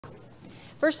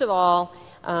First of all,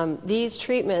 these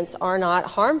treatments are not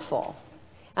harmful.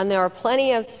 And there are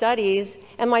plenty of studies,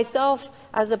 and myself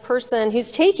as a person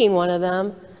who's taking one of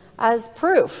them as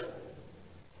proof.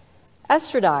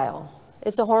 Estradiol,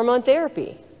 it's a hormone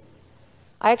therapy.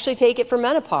 I actually take it for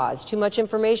menopause. Too much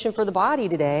information for the body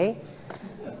today.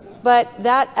 But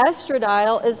that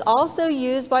estradiol is also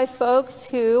used by folks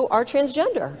who are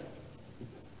transgender.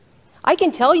 I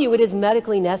can tell you it is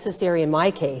medically necessary in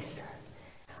my case.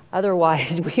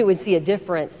 Otherwise, we would see a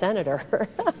different senator.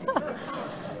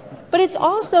 But it's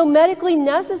also medically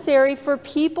necessary for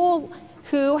people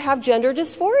who have gender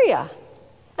dysphoria.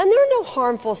 And there are no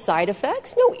harmful side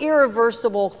effects, no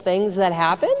irreversible things that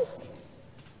happen.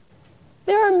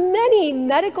 There are many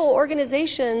medical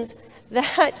organizations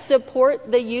that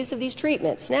support the use of these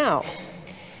treatments. Now,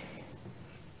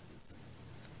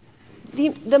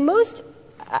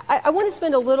 I want to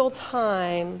spend a little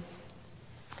time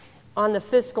on the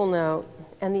fiscal note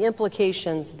and the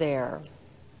implications there.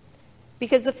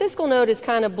 Because the fiscal note is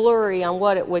kind of blurry on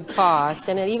what it would cost,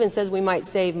 and it even says we might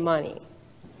save money.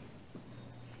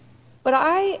 But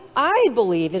I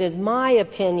believe, it is my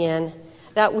opinion,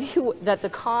 that the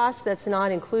cost that's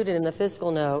not included in the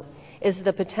fiscal note is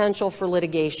the potential for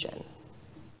litigation.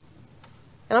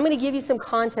 And I'm going to give you some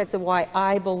context of why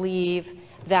I believe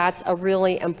that's a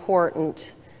really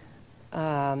important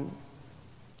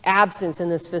absence in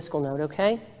this fiscal note,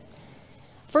 okay?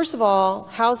 First of all,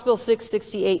 House Bill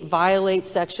 668 violates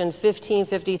Section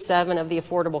 1557 of the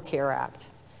Affordable Care Act.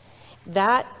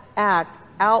 That act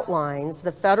outlines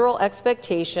the federal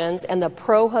expectations and the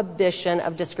prohibition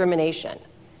of discrimination.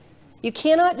 You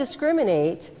cannot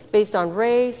discriminate based on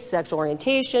race, sexual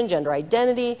orientation, gender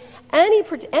identity,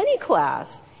 any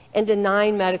class, and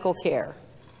denying medical care.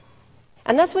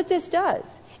 And that's what this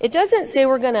does. It doesn't say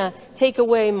we're going to take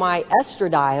away my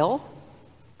estradiol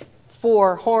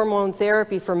for hormone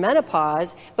therapy for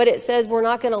menopause, but it says we're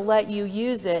not going to let you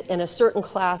use it in a certain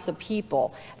class of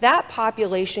people. That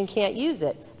population can't use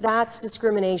it. That's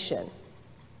discrimination.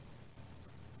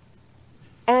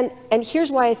 And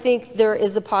here's why I think there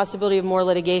is a possibility of more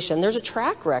litigation. There's a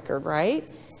track record, right?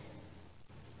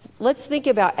 Let's think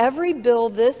about every bill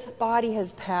this body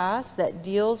has passed that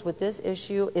deals with this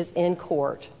issue is in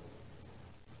court.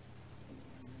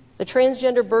 The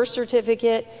transgender birth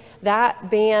certificate, that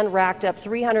ban racked up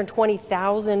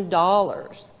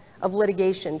 $320,000 of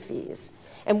litigation fees.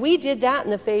 And we did that in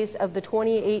the face of the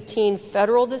 2018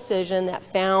 federal decision that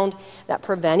found that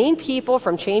preventing people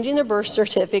from changing their birth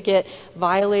certificate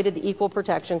violated the Equal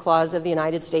Protection Clause of the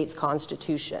United States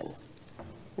Constitution.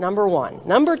 Number one.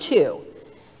 Number two,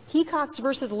 Hecox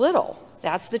versus Little.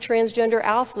 That's the transgender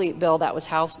athlete bill that was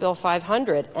House Bill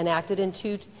 500, enacted in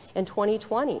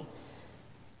 2020.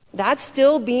 That's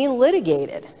still being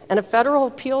litigated, and a federal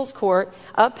appeals court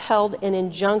upheld an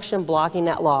injunction blocking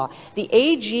that law. The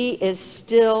AG is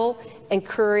still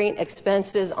incurring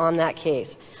expenses on that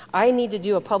case. I need to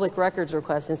do a public records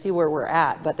request and see where we're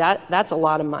at, but that's a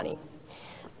lot of money.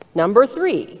 Number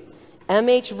three,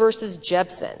 MH versus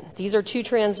Jepson. These are two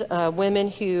trans women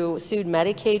who sued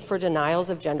Medicaid for denials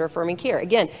of gender-affirming care.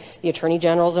 Again, the Attorney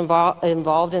General is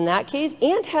involved in that case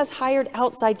and has hired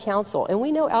outside counsel. And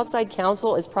we know outside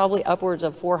counsel is probably upwards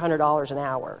of $400 an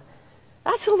hour.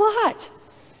 That's a lot.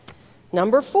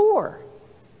 Number four,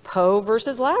 Poe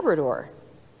versus Labrador.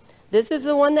 This is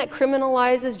the one that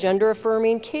criminalizes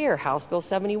gender-affirming care, House Bill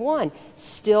 71,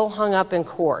 still hung up in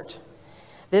court.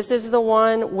 This is the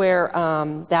one where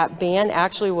that ban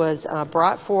actually was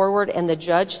brought forward, and the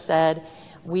judge said,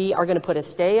 we are going to put a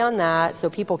stay on that so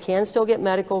people can still get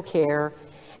medical care,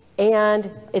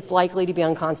 and it's likely to be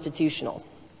unconstitutional.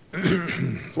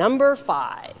 Number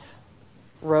five,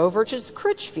 Roe versus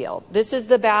Critchfield. This is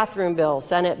the bathroom bill,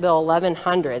 Senate Bill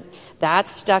 1100.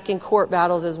 That's stuck in court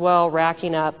battles as well,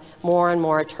 racking up more and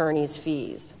more attorneys'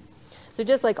 fees. So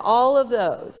just like all of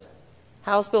those,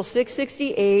 House Bill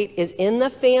 668 is in the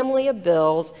family of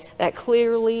bills that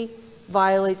clearly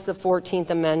violates the 14th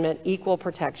Amendment Equal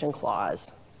Protection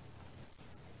Clause.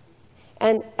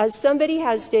 And as somebody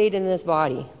has stated in this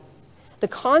body, the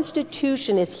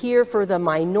Constitution is here for the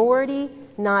minority,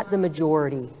 not the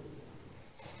majority.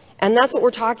 And that's what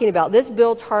we're talking about. This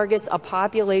bill targets a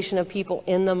population of people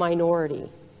in the minority,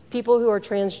 people who are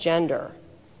transgender.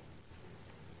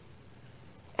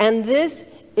 And this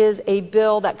is a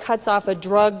bill that cuts off a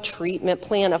drug treatment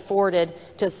plan afforded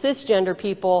to cisgender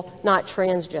people, not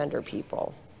transgender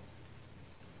people.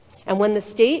 And when the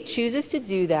state chooses to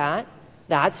do that,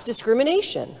 that's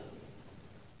discrimination.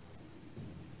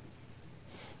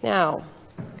 Now,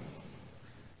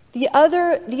 the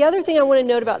other thing I want to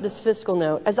note about this fiscal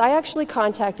note is I actually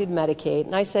contacted Medicaid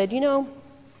and I said, you know,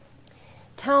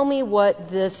 Tell me what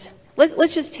this,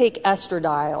 let's just take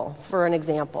estradiol for an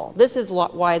example. This is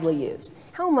widely used.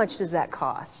 How much does that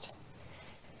cost?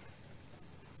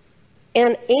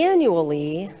 And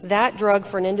annually, that drug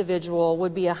for an individual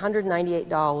would be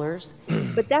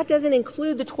 $198, but that doesn't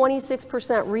include the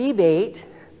 26% rebate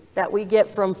that we get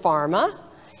from pharma.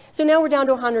 So now we're down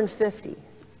to $150.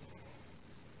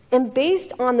 And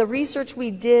based on the research we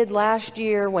did last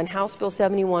year when House Bill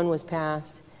 71 was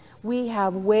passed, we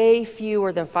have way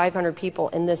fewer than 500 people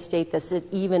in this state that it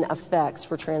even affects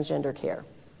for transgender care.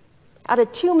 Out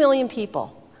of 2 million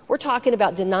people, we're talking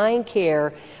about denying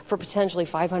care for potentially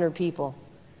 500 people.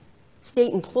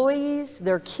 State employees,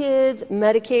 their kids,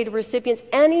 Medicaid recipients,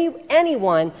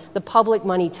 anyone the public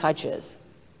money touches.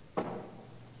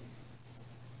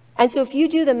 And so if you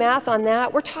do the math on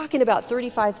that, we're talking about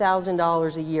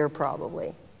 $35,000 a year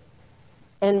probably.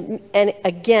 And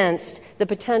against the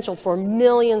potential for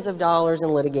millions of dollars in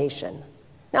litigation.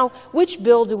 Now, which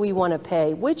bill do we want to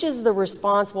pay? Which is the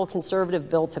responsible conservative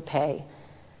bill to pay?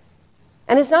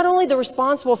 And it's not only the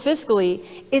responsible fiscally,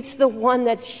 it's the one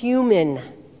that's human.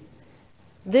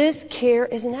 This care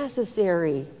is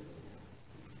necessary.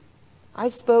 I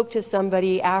spoke to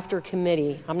somebody after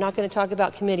committee. I'm not going to talk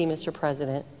about committee, Mr.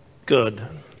 President. Good.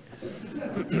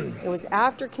 It was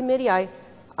after committee.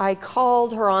 I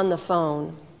called her on the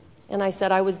phone, and I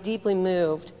said I was deeply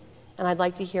moved, and I'd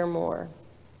like to hear more.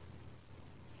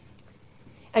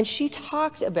 And she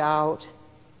talked about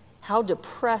how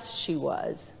depressed she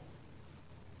was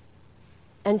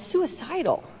and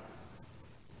suicidal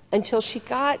until she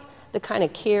got the kind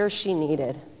of care she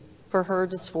needed for her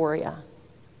dysphoria.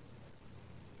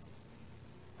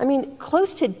 I mean,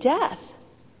 close to death.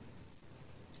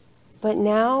 But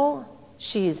now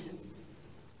she's,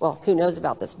 well, who knows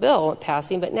about this bill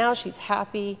passing, but now she's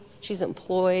happy, she's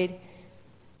employed,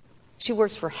 she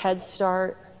works for Head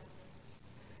Start.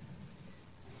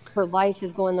 Her life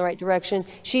is going the right direction.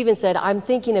 She even said, I'm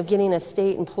thinking of getting a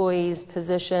state employee's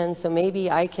position, so maybe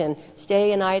I can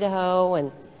stay in Idaho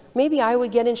and maybe I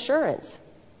would get insurance.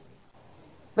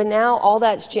 But now all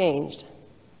that's changed.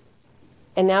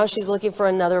 And now she's looking for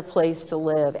another place to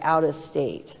live out of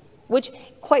state, which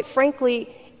quite frankly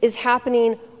is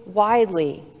happening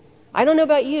widely. I don't know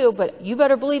about you, but you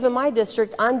better believe in my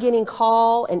district, I'm getting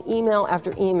call and email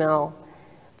after email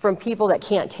from people that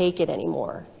can't take it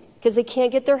anymore because they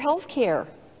can't get their health care.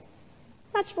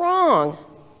 That's wrong.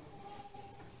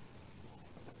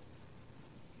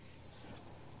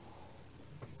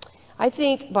 I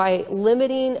think by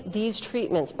limiting these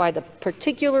treatments by the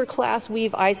particular class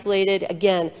we've isolated,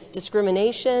 again,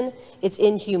 discrimination, it's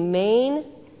inhumane.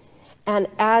 And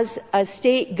as a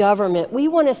state government, we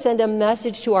want to send a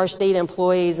message to our state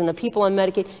employees and the people on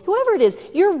Medicaid, whoever it is,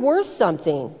 you're worth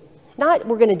something. Not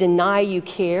we're going to deny you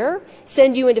care,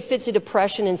 send you into fits of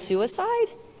depression and suicide.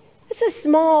 It's a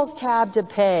small tab to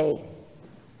pay.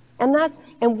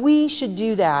 And we should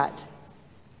do that.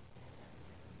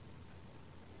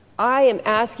 I am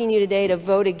asking you today to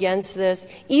vote against this,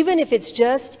 even if it's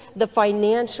just the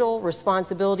financial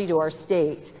responsibility to our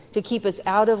state to keep us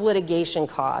out of litigation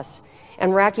costs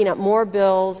and racking up more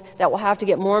bills that will have to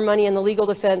get more money in the legal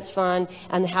defense fund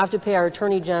and have to pay our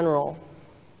attorney general.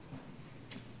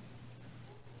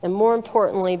 And more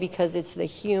importantly, because it's the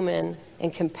human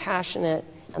and compassionate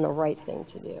and the right thing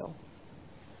to do.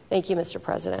 Thank you, Mr.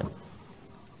 President.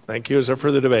 Thank you. Is there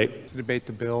further debate? To debate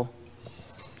the bill.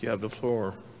 You have the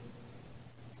floor.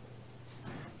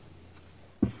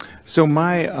 So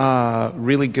my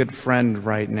really good friend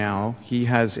right now, he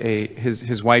has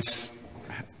his wife's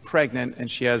pregnant and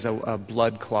she has a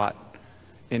blood clot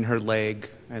in her leg,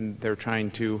 and they're trying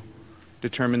to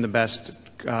determine the best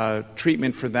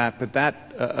treatment for that. But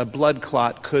a blood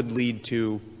clot could lead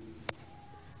to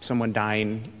someone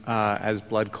dying, as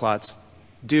blood clots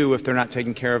do if they're not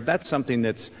taken care of. That's something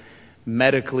that's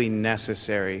medically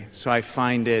necessary. So I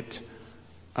find it.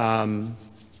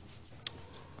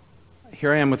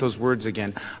 Here I am with those words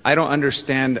again. I don't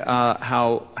understand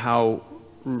how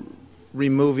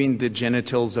removing the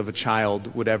genitals of a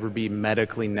child would ever be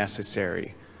medically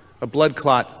necessary. A blood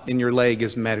clot in your leg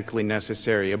is medically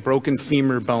necessary. A broken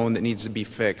femur bone that needs to be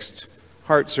fixed.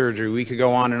 Heart surgery, we could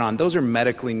go on and on. Those are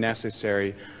medically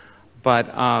necessary. But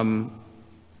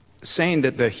saying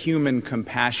that the human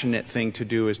compassionate thing to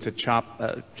do is to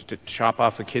chop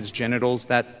off a kid's genitals,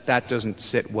 that doesn't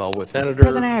sit well with me. Senator,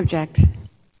 President, I object.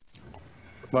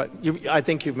 but I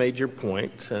think you've made your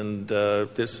point, and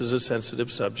this is a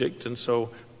sensitive subject, and so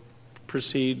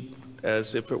proceed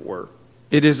as if it were.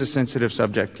 It is a sensitive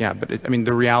subject, yeah, but I mean,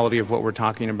 the reality of what we're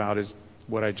talking about is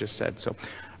what I just said. So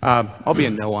I'll be a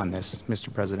no on this,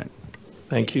 Mr. President.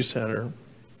 Thank you, Senator.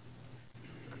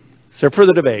 Is there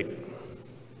further debate?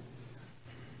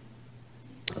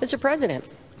 Mr. President,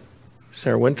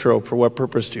 Senator Wintrow, for what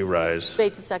purpose do you rise?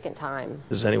 debate the second time.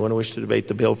 Does anyone wish to debate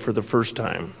the bill for the first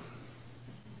time?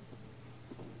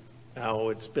 Now,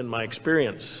 it's been my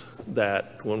experience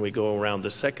that when we go around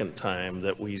the second time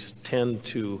that we tend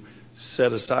to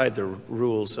set aside the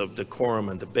rules of decorum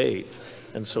and debate.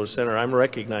 And so, Senator, I'm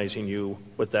recognizing you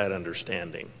with that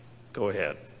understanding. Go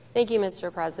ahead. Thank you,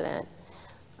 Mr. President.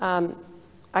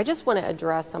 I just want to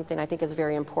address something I think is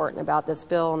very important about this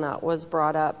bill, and that was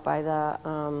brought up by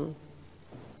the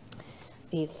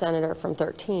senator from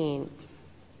 13.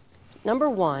 Number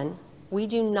one, we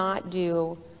do not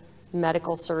do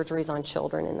medical surgeries on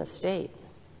children in the state.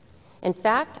 In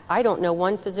fact, I don't know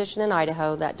one physician in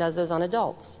Idaho that does those on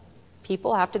adults.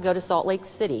 People have to go to Salt Lake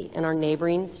City in our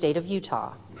neighboring state of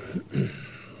Utah.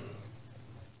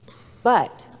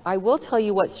 But I will tell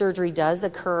you what surgery does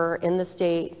occur in the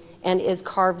state and is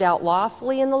carved out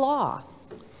lawfully in the law.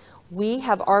 We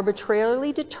have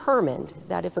arbitrarily determined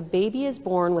that if a baby is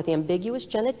born with ambiguous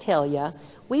genitalia,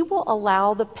 we will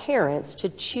allow the parents to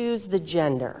choose the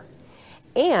gender,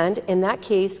 and in that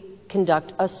case,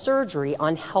 conduct a surgery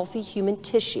on healthy human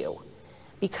tissue,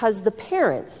 because the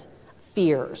parents'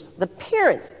 fears, the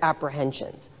parents'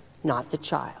 apprehensions, not the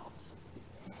child's.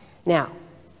 Now,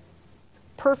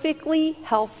 perfectly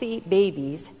healthy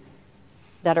babies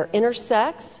that are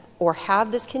intersex or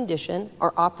have this condition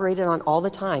are operated on all the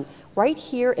time, right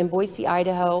here in Boise,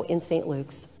 Idaho, in St.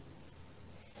 Luke's.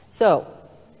 So,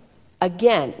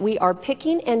 again, we are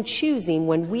picking and choosing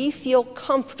when we feel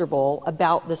comfortable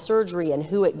about the surgery and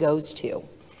who it goes to,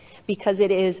 because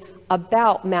it is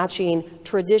about matching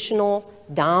traditional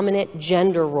dominant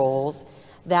gender roles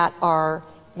that are,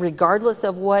 regardless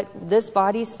of what this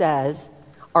body says,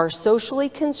 are socially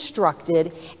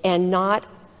constructed and not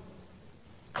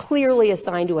clearly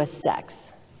assigned to a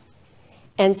sex.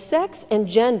 And sex and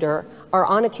gender are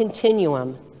on a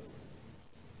continuum,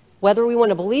 whether we want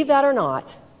to believe that or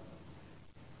not,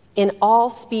 in all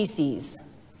species.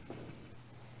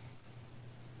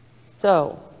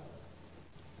 So,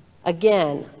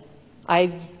 again,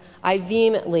 I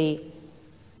vehemently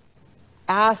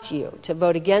ask you to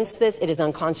vote against this. It is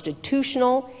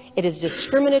unconstitutional, it is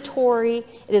discriminatory,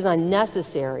 it is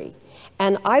unnecessary.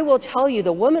 And I will tell you,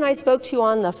 the woman I spoke to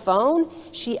on the phone,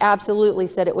 she absolutely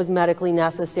said it was medically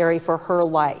necessary for her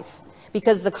life.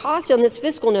 Because the cost on this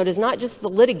fiscal note is not just the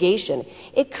litigation,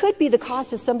 it could be the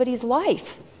cost of somebody's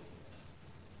life.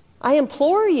 I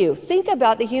implore you, think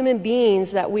about the human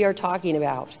beings that we are talking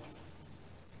about.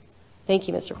 Thank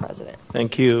you, Mr. President.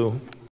 Thank you.